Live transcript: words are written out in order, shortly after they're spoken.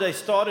They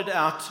started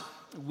out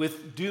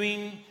with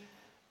doing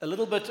a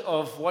little bit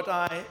of what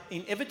I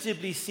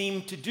inevitably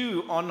seem to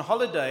do on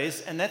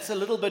holidays, and that's a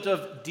little bit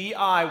of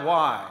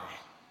DIY.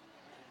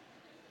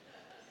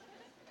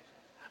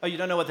 Oh, you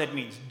don't know what that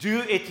means. Do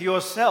it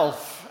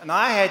yourself. And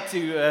I had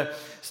to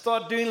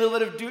start doing a little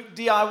bit of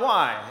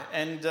DIY,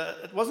 and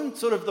it wasn't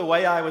sort of the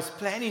way I was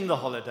planning the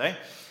holiday,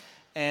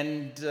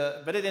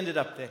 but it ended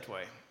up that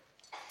way.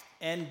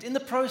 And in the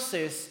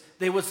process,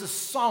 there was a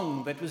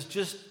song that was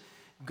just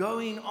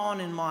going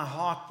on in my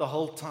heart the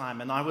whole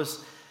time, and I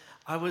was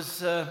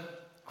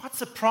quite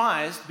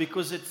surprised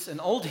because it's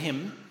an old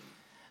hymn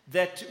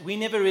that we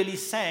never really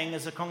sang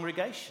as a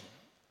congregation,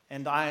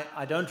 and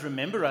I don't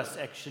remember us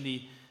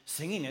actually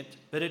singing it,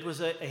 but it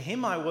was a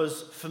hymn I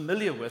was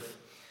familiar with,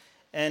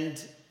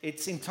 and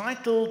it's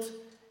entitled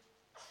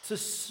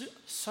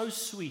 "So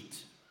Sweet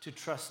to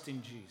Trust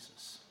in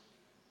Jesus."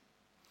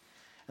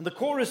 And the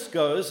chorus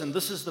goes, and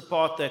this is the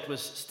part that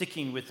was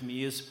sticking with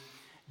me, is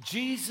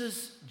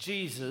Jesus,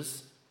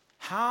 Jesus,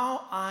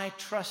 how I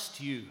trust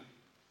you,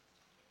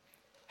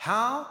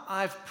 how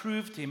I've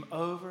proved him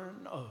over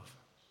and over.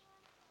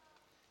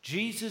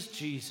 Jesus,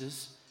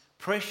 Jesus,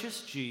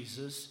 precious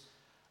Jesus,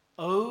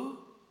 oh,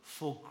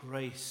 for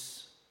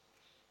grace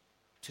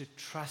to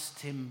trust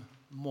him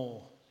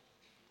more.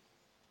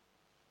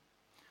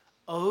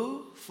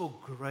 Oh, for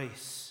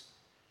grace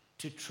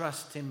to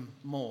trust him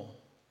more.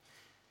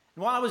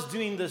 And while I was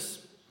doing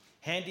this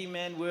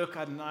handyman work,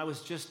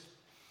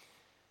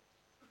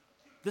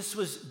 this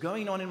was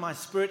going on in my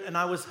spirit, and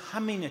I was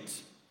humming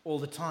it all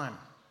the time.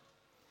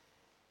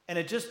 And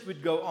it just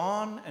would go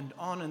on,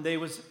 and there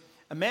was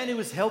a man who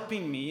was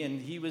helping me, and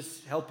he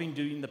was helping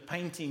doing the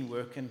painting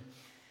work, and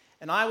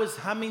I was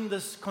humming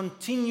this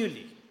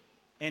continually,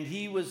 and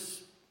he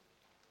was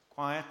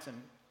quiet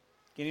and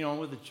getting on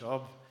with the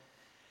job.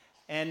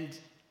 And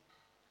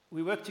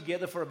we worked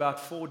together for about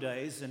 4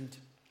 days, and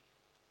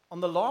on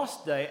the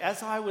last day,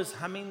 as I was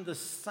humming the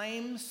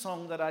same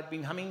song that I'd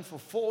been humming for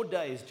 4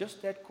 days,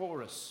 just that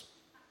chorus,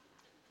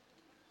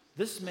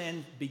 this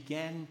man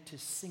began to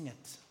sing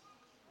it.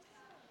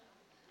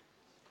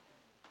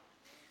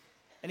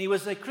 And he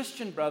was a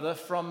Christian brother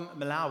from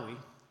Malawi,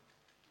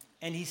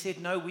 and he said,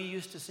 "No, we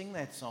used to sing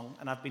that song,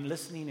 and I've been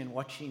listening and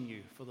watching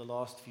you for the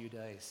last few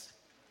days."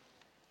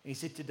 And he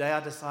said, "Today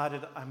I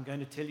decided I'm going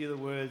to tell you the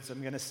words,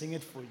 I'm going to sing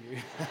it for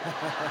you."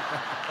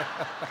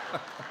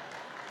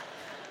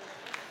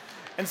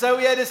 And so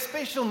we had a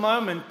special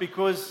moment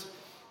because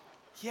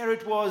here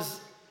it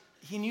was,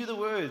 he knew the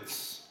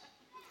words.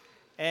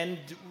 And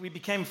we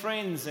became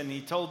friends, and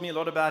he told me a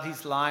lot about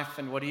his life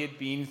and what he had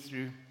been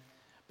through.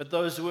 But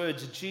those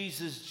words,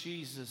 Jesus,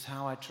 Jesus,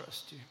 how I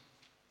trust you.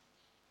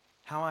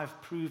 How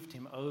I've proved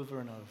him over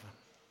and over.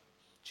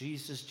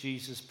 Jesus,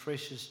 Jesus,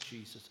 precious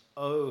Jesus.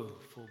 Oh,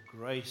 for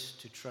grace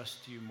to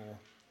trust you more.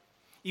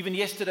 Even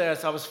yesterday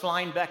as I was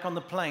flying back on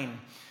the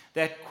plane,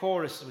 that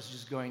chorus was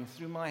just going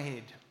through my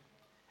head.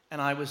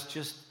 And I was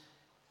just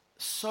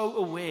so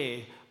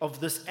aware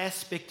of this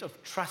aspect of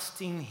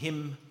trusting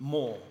him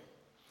more.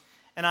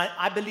 And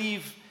I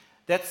believe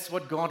that's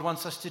what God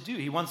wants us to do.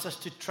 He wants us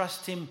to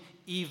trust him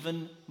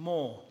even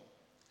more.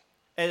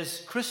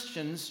 As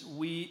Christians,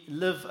 we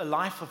live a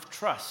life of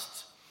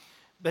trust,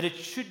 but it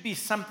should be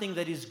something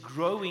that is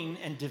growing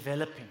and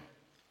developing.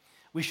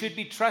 We should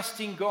be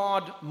trusting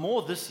God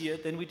more this year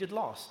than we did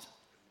last.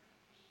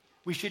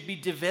 We should be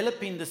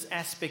developing this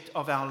aspect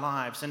of our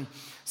lives. And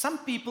some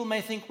people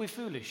may think we're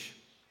foolish.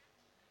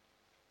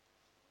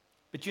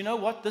 But you know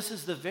what? This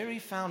is the very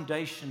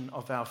foundation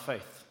of our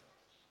faith.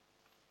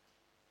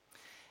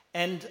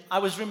 And I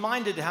was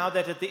reminded how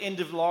that at the end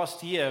of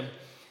last year,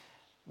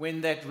 when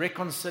that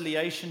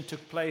reconciliation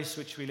took place,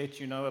 which we let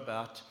you know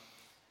about,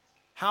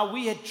 how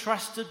we had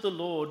trusted the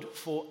Lord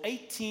for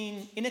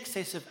in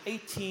excess of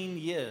 18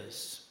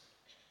 years.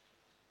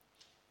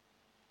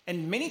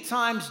 And many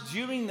times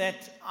during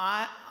that,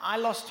 I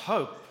lost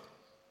hope.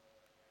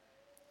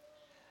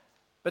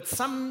 But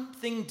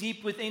something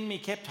deep within me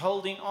kept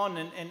holding on,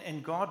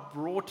 and God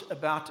brought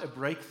about a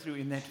breakthrough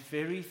in that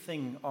very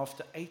thing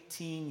after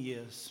 18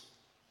 years.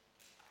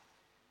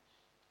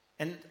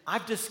 And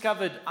I've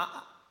discovered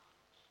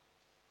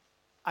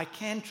I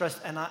can trust,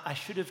 and I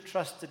should have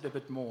trusted a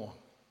bit more.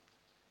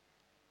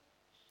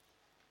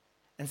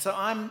 And so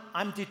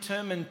I'm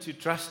determined to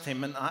trust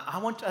him, and I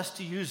want us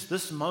to use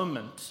this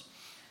moment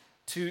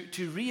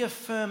to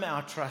reaffirm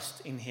our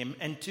trust in him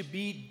and to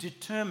be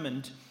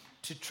determined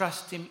to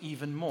trust him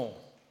even more.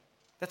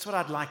 That's what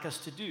I'd like us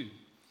to do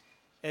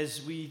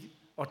as we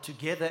are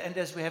together and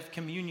as we have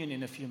communion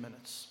in a few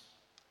minutes.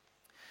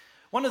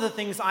 One of the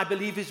things I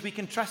believe is we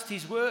can trust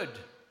his word.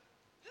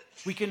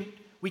 We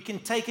can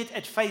take it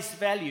at face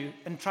value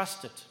and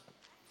trust it.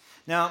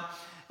 Now,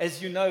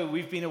 as you know,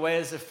 we've been away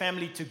as a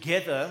family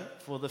together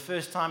for the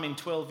first time in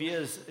 12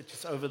 years,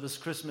 just over this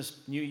Christmas,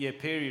 New Year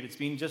period. It's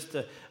been just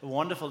a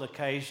wonderful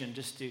occasion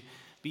just to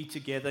be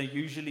together.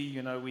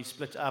 Usually, we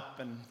split up,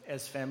 and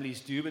as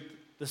families do, but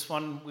this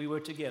one we were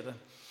together.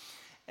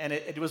 And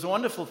it was a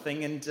wonderful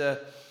thing, and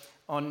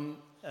on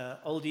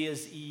Old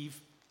Year's Eve,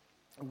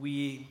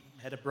 we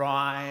had a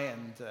braai,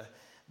 and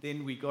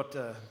then we got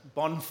a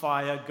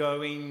bonfire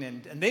going,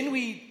 and then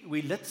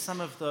we lit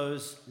some of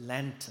those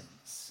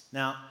lanterns.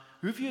 Now,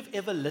 who of you have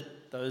ever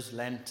lit those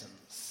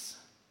lanterns?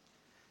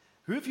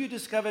 Who of you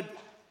discovered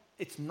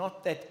it's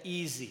not that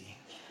easy?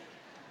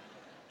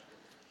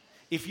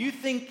 If you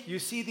think you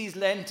see these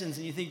lanterns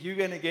and you think you're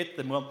going to get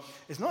them, well,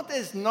 it's not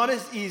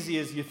as easy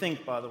as you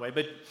think, by the way.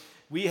 But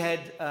we had,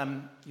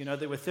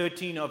 there were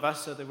 13 of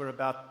us, so there were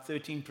about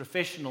 13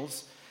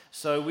 professionals.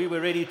 So we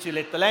were ready to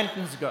let the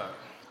lanterns go.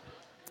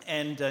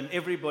 And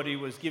everybody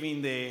was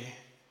giving their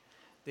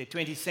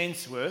 20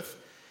 cents worth.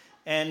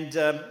 And,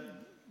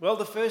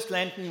 the first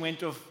lantern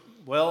went off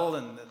well,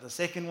 and the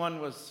second one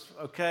was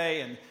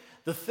okay. And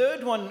the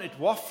third one, it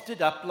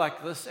wafted up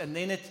like this, and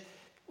then it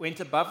went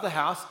above the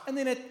house, and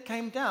then it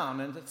came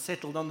down, and it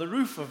settled on the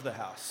roof of the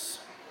house.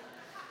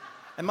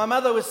 And my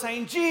mother was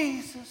saying,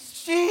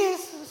 Jesus,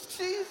 Jesus,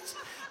 Jesus.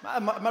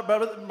 My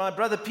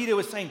brother Peter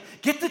was saying,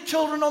 get the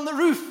children on the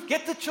roof,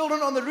 get the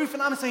children on the roof.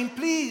 And I'm saying,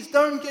 please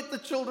don't get the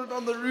children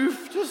on the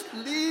roof, just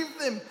leave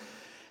them.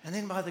 And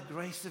then by the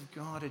grace of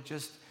God, it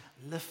just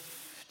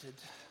lifted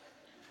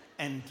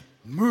and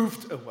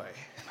moved away.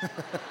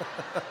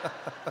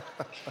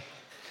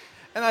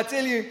 And I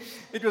tell you,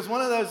 it was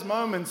one of those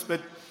moments,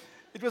 but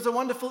it was a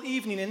wonderful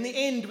evening. In the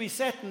end, we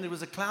sat and there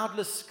was a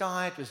cloudless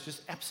sky. It was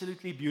just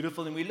absolutely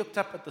beautiful. And we looked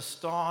up at the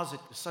stars. It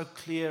was so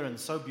clear and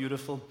so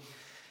beautiful.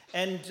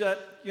 And,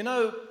 in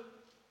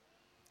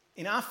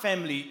our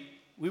family,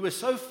 we were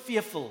so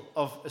fearful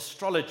of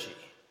astrology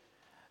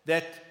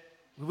that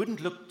we wouldn't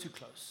look too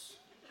close.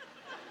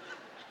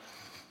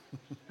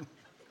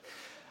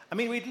 I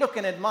mean, we'd look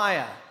and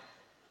admire,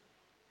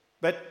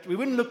 but we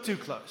wouldn't look too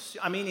close.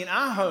 I mean, in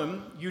our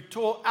home, you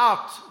tore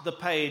out the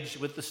page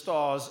with the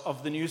stars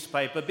of the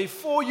newspaper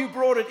before you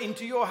brought it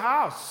into your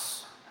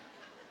house.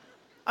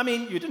 I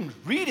mean, you didn't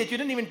read it. You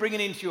didn't even bring it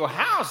into your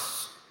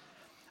house.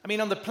 I mean,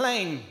 on the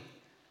plane,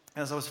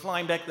 as I was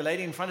flying back, the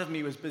lady in front of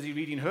me was busy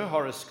reading her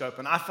horoscope,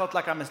 and I felt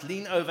like I must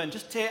lean over and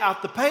just tear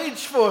out the page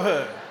for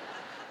her.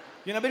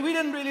 But we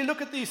didn't really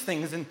look at these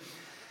things, and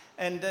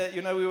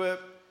we were...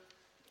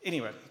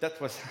 Anyway, that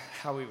was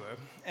how we were.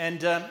 And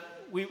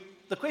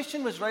the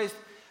question was raised,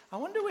 I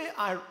wonder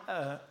where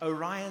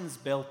Orion's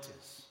belt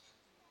is.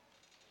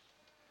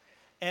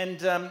 And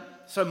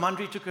so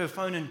Mandri took her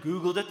phone and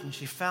Googled it, and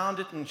she found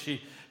it, and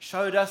she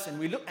showed us, and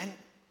we looked, and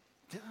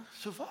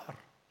so far.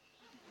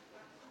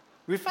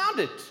 We found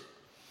it.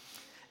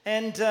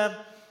 And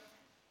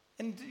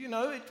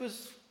it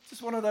was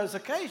just one of those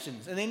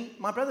occasions. And then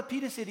my brother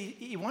Peter said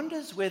he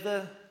wonders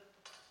whether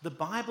the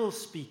Bible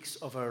speaks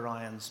of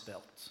Orion's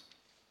belt.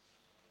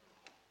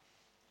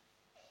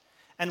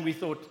 And we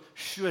thought,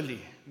 surely,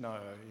 no,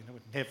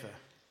 never.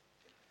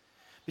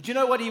 But you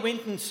know what? He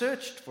went and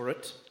searched for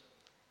it,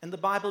 and the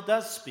Bible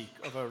does speak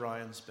of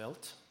Orion's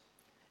belt,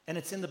 and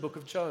it's in the book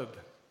of Job.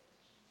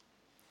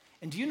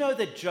 And do you know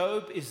that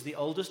Job is the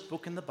oldest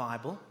book in the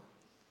Bible?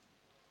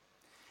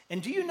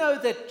 And do you know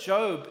that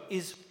Job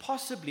is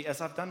possibly, as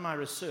I've done my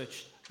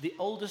research, the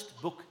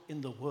oldest book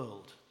in the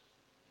world?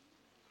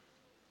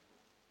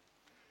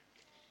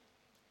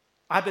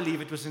 I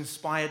believe it was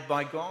inspired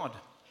by God.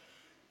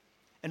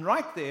 And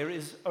right there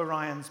is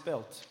Orion's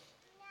belt.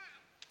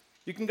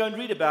 You can go and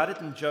read about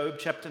it in Job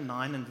chapter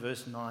 9 and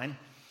verse 9.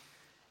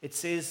 It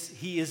says,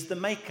 he is the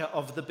maker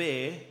of the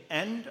bear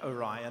and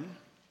Orion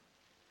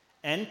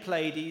and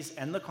Pleiades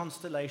and the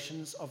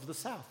constellations of the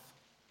south.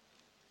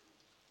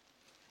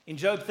 In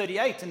Job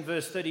 38 and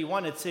verse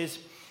 31, it says,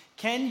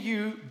 can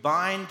you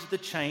bind the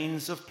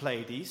chains of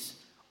Pleiades,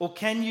 or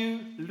can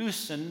you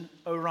loosen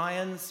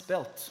Orion's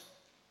belt?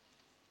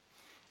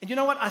 And you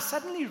know what? I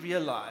suddenly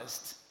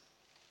realized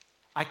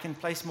I can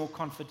place more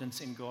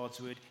confidence in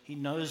God's word. He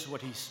knows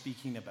what he's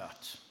speaking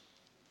about.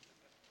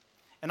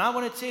 And I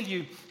want to tell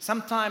you,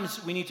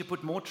 sometimes we need to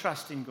put more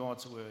trust in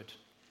God's word.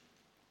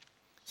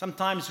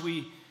 Sometimes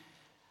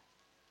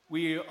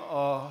we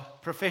are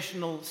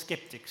professional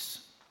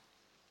skeptics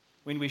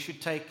when we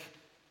should take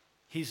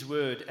his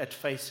word at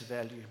face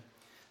value.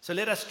 So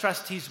let us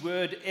trust his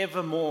word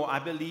evermore. I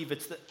believe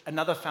it's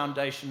another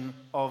foundation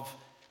of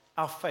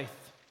our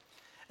faith.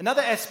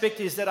 Another aspect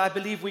is that I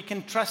believe we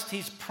can trust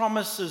his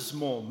promises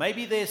more.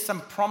 Maybe there's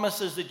some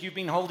promises that you've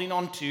been holding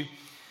on to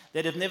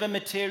that have never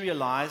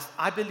materialized.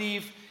 I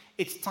believe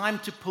it's time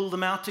to pull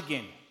them out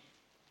again.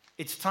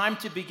 It's time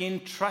to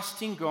begin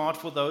trusting God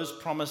for those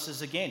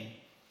promises again.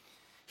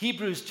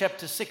 Hebrews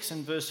chapter 6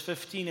 and verse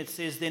 15, it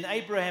says, then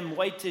Abraham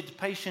waited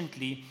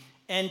patiently,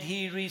 and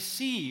he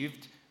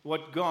received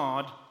what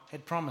God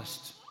had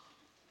promised.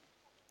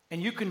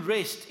 And you can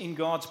rest in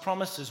God's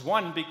promises.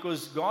 One,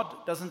 because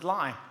God doesn't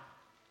lie.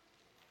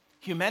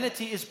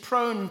 Humanity is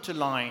prone to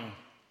lying.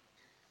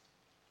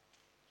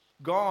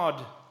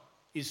 God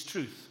is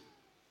truth.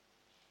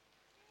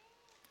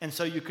 And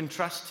so you can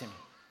trust him.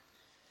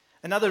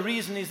 Another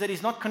reason is that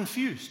he's not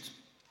confused.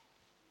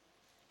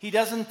 He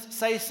doesn't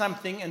say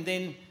something and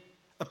then,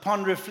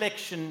 upon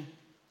reflection,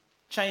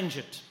 change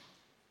it.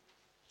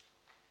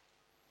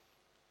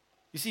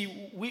 You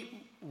see,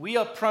 we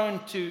are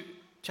prone to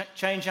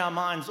change our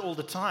minds all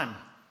the time.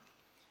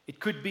 It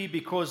could be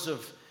because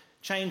of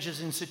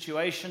changes in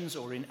situations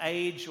or in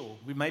age, or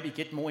we maybe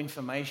get more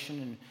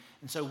information.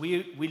 And so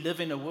we live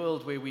in a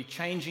world where we're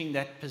changing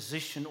that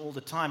position all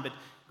the time, but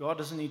God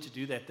doesn't need to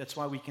do that. That's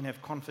why we can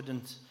have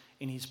confidence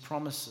in His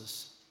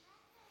promises.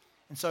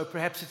 And so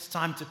perhaps it's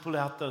time to pull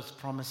out those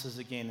promises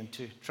again and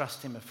to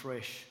trust Him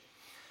afresh.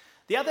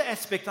 The other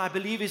aspect, I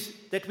believe, is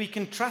that we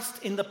can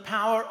trust in the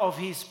power of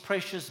His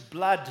precious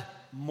blood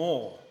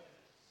more.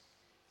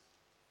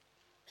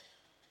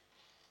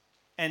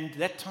 And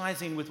that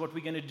ties in with what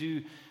we're going to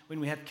do when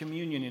we have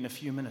communion in a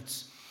few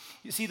minutes.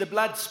 You see, the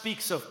blood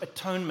speaks of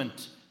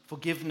atonement,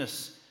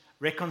 forgiveness,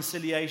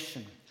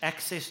 reconciliation,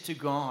 access to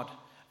God,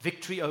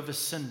 victory over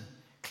sin,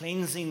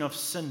 cleansing of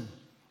sin,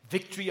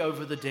 victory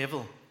over the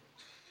devil,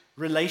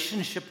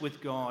 relationship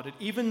with God. It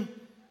even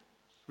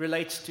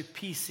relates to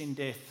peace in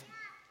death.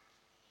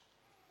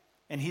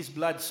 And His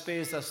blood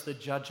spares us the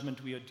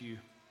judgment we are due.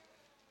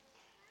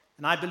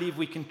 And I believe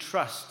we can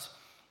trust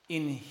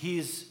in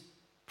His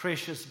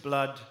precious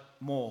blood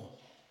more.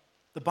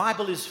 The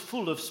Bible is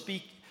full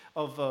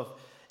of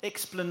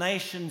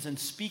explanations and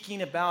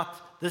speaking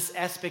about this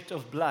aspect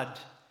of blood.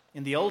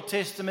 In the Old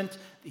Testament,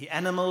 the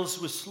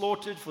animals were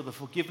slaughtered for the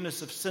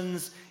forgiveness of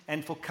sins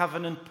and for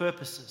covenant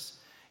purposes.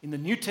 In the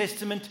New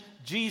Testament,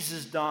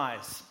 Jesus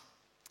dies,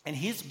 and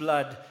His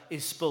blood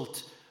is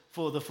spilt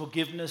for the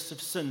forgiveness of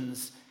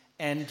sins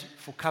and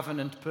for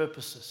covenant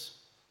purposes.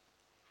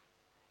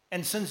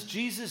 And since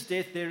Jesus'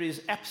 death, there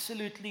is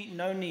absolutely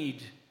no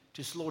need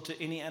to slaughter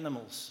any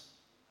animals.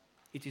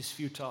 It is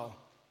futile,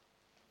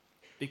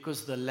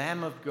 because the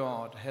Lamb of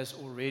God has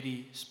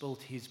already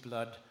spilt His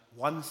blood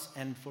once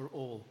and for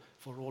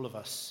all of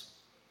us.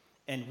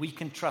 And we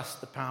can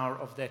trust the power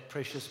of that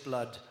precious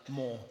blood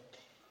more.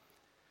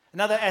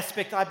 Another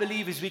aspect, I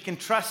believe, is we can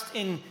trust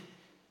in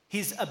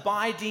His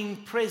abiding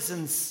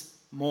presence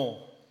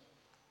more.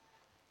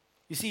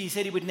 You see, He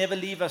said He would never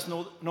leave us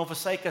nor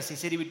forsake us. He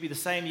said He would be the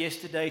same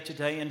yesterday,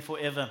 today, and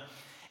forever.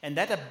 And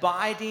that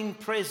abiding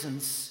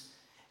presence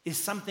is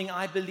something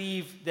I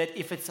believe that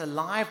if it's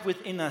alive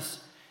within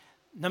us,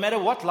 no matter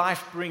what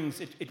life brings,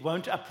 it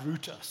won't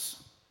uproot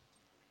us.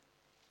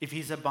 If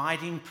His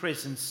abiding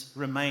presence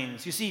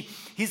remains. You see,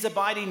 His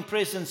abiding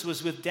presence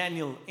was with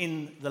Daniel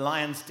in the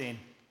lion's den.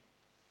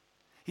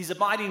 His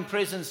abiding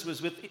presence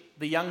was with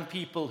the young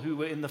people who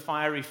were in the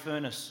fiery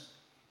furnace.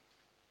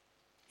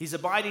 His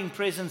abiding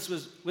presence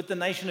was with the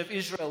nation of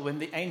Israel when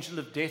the angel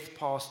of death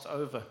passed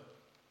over.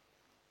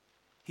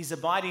 His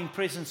abiding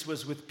presence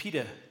was with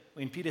Peter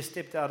when Peter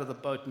stepped out of the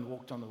boat and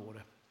walked on the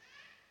water.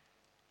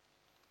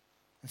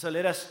 And so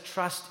let us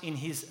trust in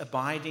His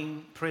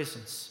abiding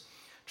presence.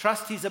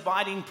 Trust His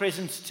abiding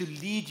presence to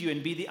lead you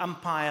and be the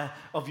umpire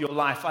of your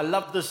life. I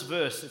love this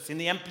verse. It's in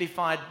the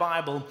Amplified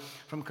Bible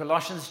from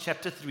Colossians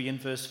chapter 3 and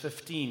verse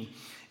 15.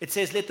 It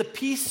says, "Let the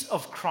peace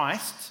of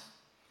Christ,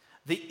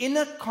 the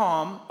inner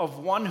calm of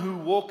one who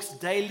walks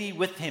daily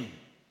with Him,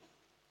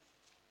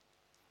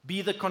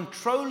 be the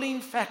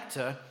controlling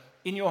factor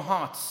in your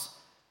hearts,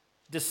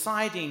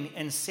 deciding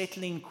and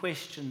settling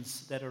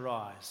questions that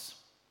arise."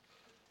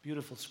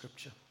 Beautiful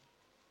scripture.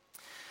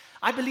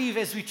 I believe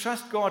as we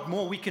trust God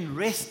more, we can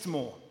rest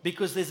more,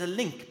 because there's a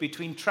link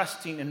between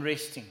trusting and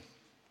resting.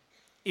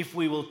 If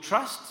we will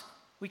trust,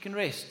 we can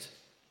rest.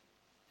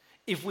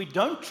 If we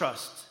don't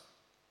trust,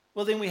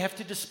 well, then we have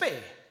to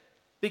despair,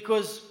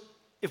 because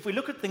if we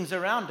look at things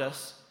around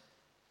us,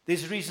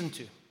 there's reason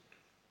to.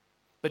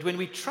 But when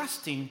we're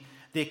trusting,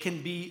 there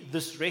can be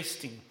this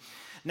resting.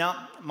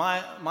 Now,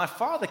 my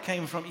father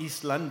came from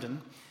East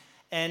London,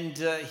 and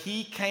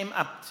he came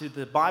up to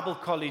the Bible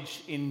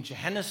College in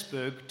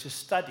Johannesburg to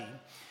study.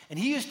 And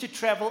he used to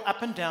travel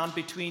up and down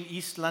between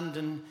East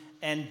London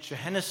and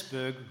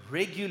Johannesburg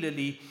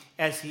regularly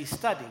as he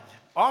studied.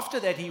 After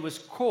that, he was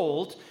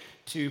called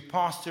to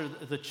pastor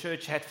the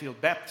church,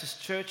 Hatfield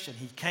Baptist Church, and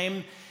he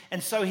came.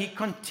 And so he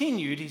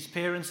continued. His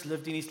parents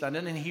lived in East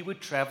London, and he would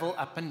travel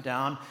up and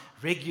down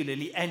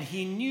regularly. And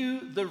he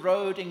knew the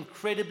road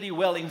incredibly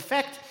well. In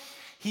fact,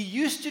 he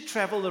used to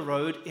travel the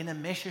road in a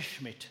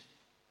Messerschmitt.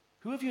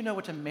 Who of you know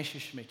what a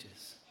Messerschmitt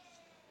is?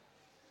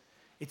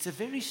 It's a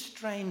very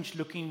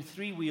strange-looking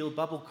three-wheel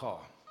bubble car.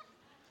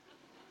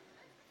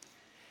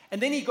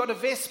 And then he got a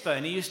Vespa,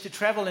 and he used to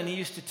travel, and he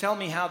used to tell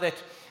me how that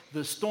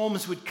the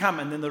storms would come,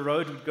 and then the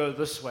road would go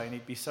this way, and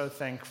he'd be so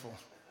thankful.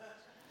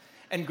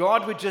 And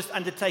God would just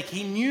undertake.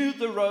 He knew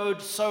the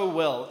road so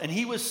well, and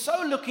he was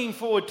so looking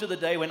forward to the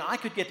day when I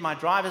could get my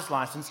driver's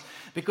license,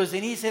 because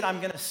then he said, "I'm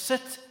going to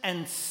sit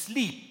and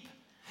sleep,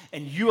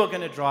 and you are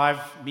going to drive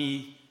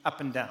me up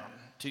and down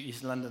to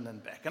East London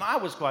and back." And I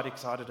was quite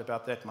excited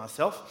about that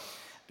myself,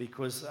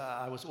 because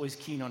I was always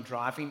keen on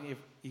driving,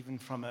 even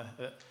from a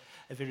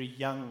very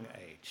young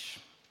age.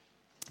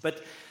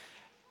 But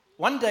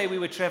one day we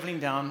were traveling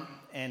down,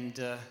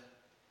 and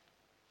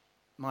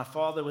my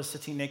father was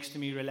sitting next to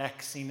me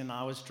relaxing, and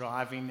I was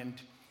driving, and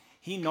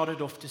he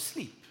nodded off to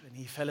sleep, and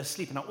he fell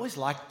asleep. And I always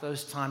liked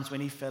those times when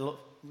he fell,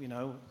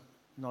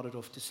 nodded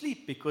off to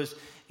sleep, because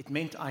it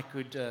meant I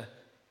could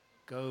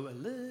go a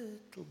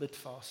little bit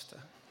faster.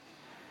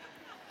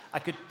 I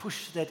could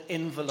push that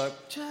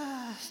envelope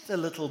just a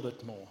little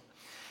bit more.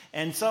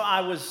 And so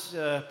I was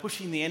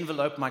pushing the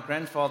envelope. My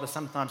grandfather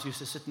sometimes used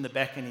to sit in the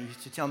back and he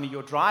used to tell me,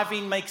 "Your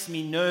driving makes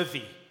me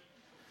nervy."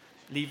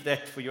 Leave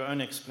that for your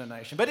own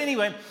explanation. But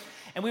anyway,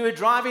 and we were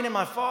driving and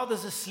my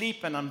father's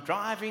asleep and I'm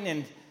driving,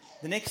 and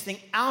the next thing,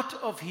 out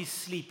of his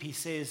sleep, he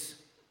says,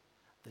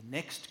 "The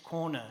next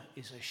corner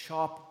is a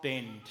sharp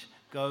bend.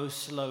 Go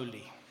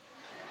slowly."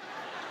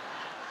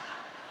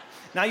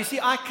 Now, you see,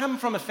 I come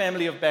from a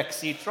family of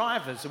backseat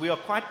drivers. We are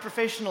quite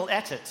professional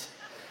at it.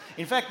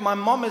 In fact, my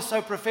mom is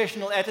so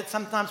professional at it,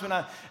 sometimes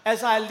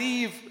as I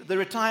leave the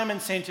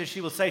retirement center,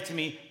 she will say to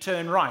me,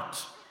 "Turn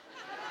right."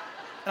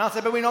 And I'll say,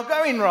 "But we're not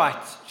going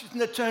right." She's going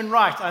to turn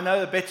right. I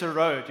know a better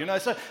road,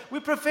 So we're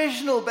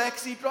professional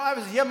backseat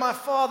drivers. Here my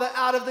father,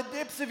 out of the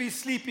depths of his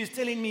sleep, is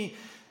telling me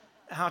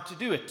how to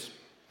do it.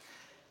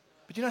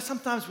 But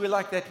sometimes we're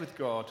like that with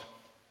God.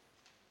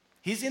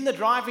 He's in the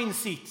driving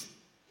seat.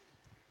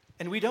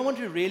 And we don't want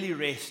to really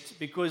rest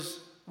because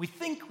we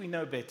think we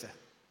know better.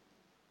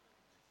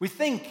 We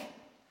think,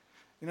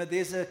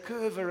 there's a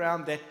curve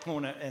around that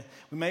corner.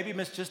 We maybe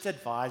must just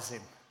advise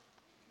him.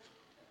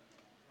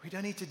 We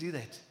don't need to do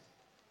that.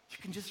 You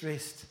can just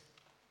rest.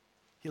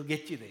 He'll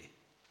get you there.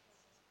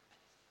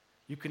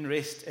 You can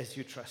rest as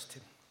you trust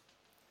him.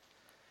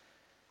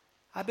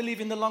 I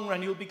believe in the long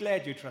run you'll be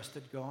glad you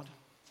trusted God.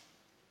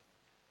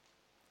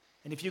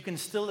 And if you can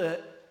instill an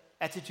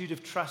attitude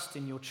of trust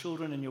in your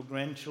children and your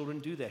grandchildren,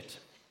 do that.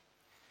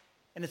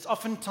 And it's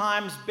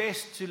oftentimes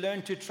best to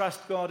learn to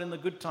trust God in the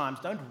good times.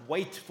 Don't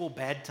wait for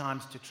bad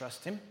times to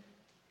trust him.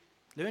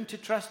 Learn to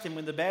trust him.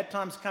 When the bad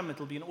times come,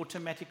 it'll be an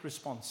automatic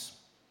response.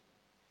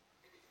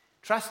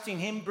 Trusting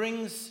him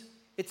brings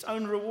its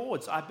own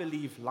rewards. I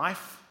believe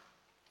life,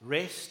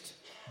 rest,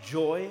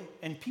 joy,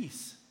 and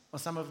peace are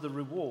some of the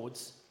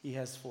rewards he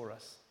has for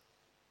us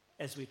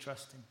as we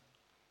trust him.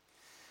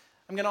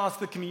 I'm going to ask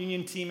the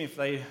communion team if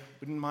they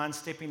wouldn't mind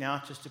stepping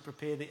out just to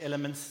prepare the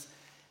elements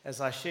as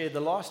I share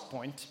the last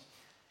point.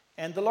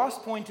 And the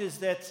last point is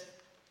that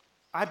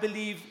I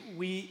believe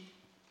we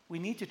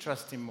need to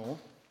trust him more.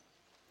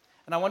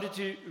 And I wanted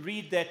to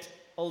read that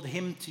old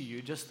hymn to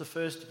you, just the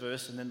first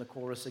verse and then the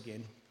chorus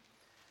again.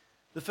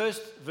 The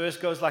first verse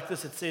goes like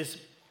this. It says,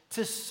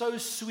 "'Tis so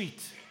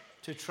sweet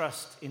to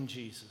trust in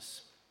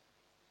Jesus."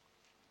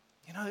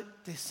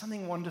 There's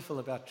something wonderful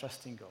about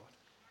trusting God.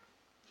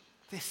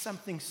 There's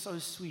something so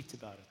sweet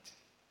about it.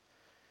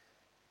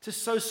 'Tis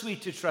so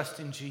sweet to trust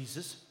in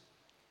Jesus,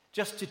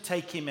 just to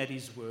take him at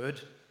his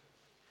word,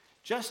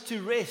 just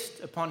to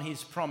rest upon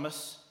his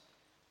promise,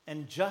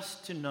 and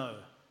just to know,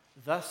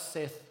 thus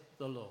saith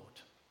the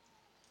Lord.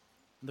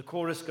 And the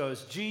chorus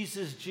goes,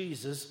 "Jesus,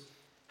 Jesus,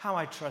 how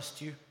I trust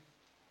you,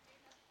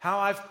 how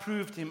I've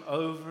proved him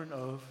over and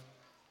over.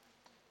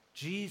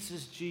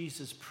 Jesus,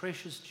 Jesus,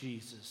 precious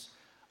Jesus,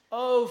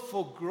 oh,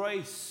 for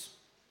grace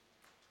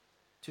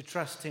to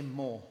trust him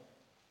more."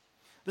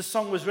 This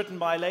song was written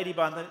by a lady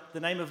by the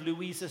name of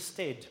Louisa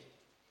Stead.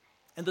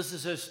 And this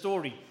is her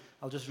story.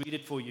 I'll just read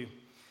it for you.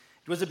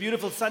 It was a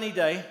beautiful sunny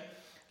day.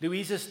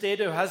 Louisa Stead,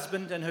 her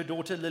husband, and her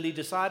daughter Lily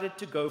decided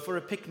to go for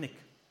a picnic.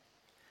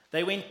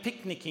 They went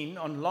picnicking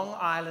on Long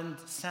Island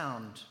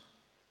Sound.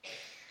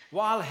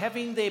 While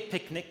having their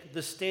picnic,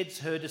 the Steads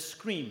heard a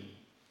scream.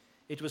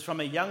 It was from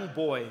a young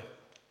boy.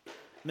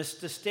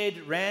 Mr.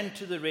 Stead ran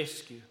to the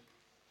rescue.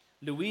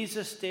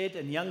 Louisa Stead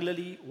and young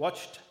Lily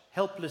watched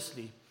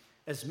helplessly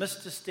as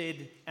Mr.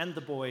 Stead and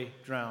the boy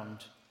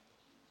drowned.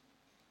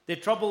 Their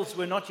troubles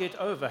were not yet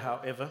over,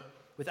 however.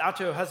 Without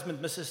her husband,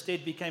 Mrs.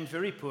 Stead became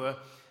very poor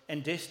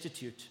and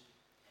destitute.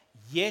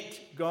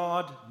 Yet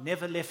God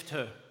never left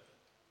her.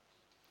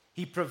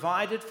 He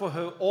provided for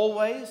her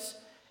always,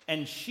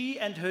 and she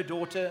and her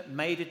daughter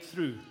made it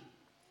through.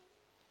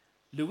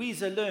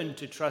 Louisa learned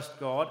to trust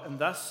God, and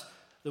thus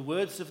the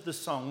words of the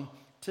song,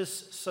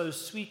 "'Tis so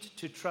sweet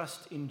to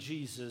trust in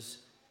Jesus,"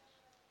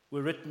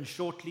 were written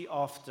shortly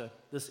after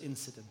this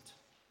incident.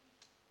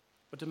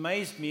 What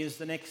amazed me is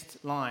the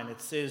next line.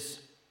 It says,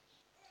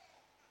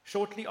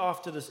 "Shortly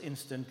after this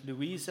incident,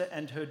 Louisa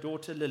and her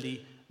daughter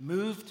Lily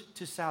moved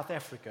to South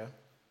Africa,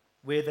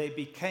 where they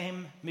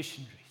became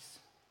missionaries."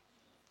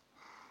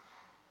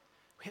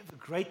 We have a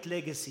great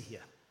legacy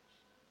here.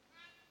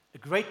 A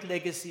great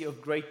legacy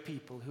of great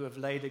people who have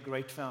laid a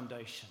great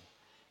foundation.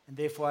 And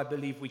therefore, I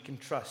believe we can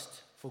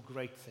trust for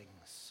great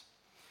things.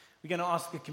 We're going to ask the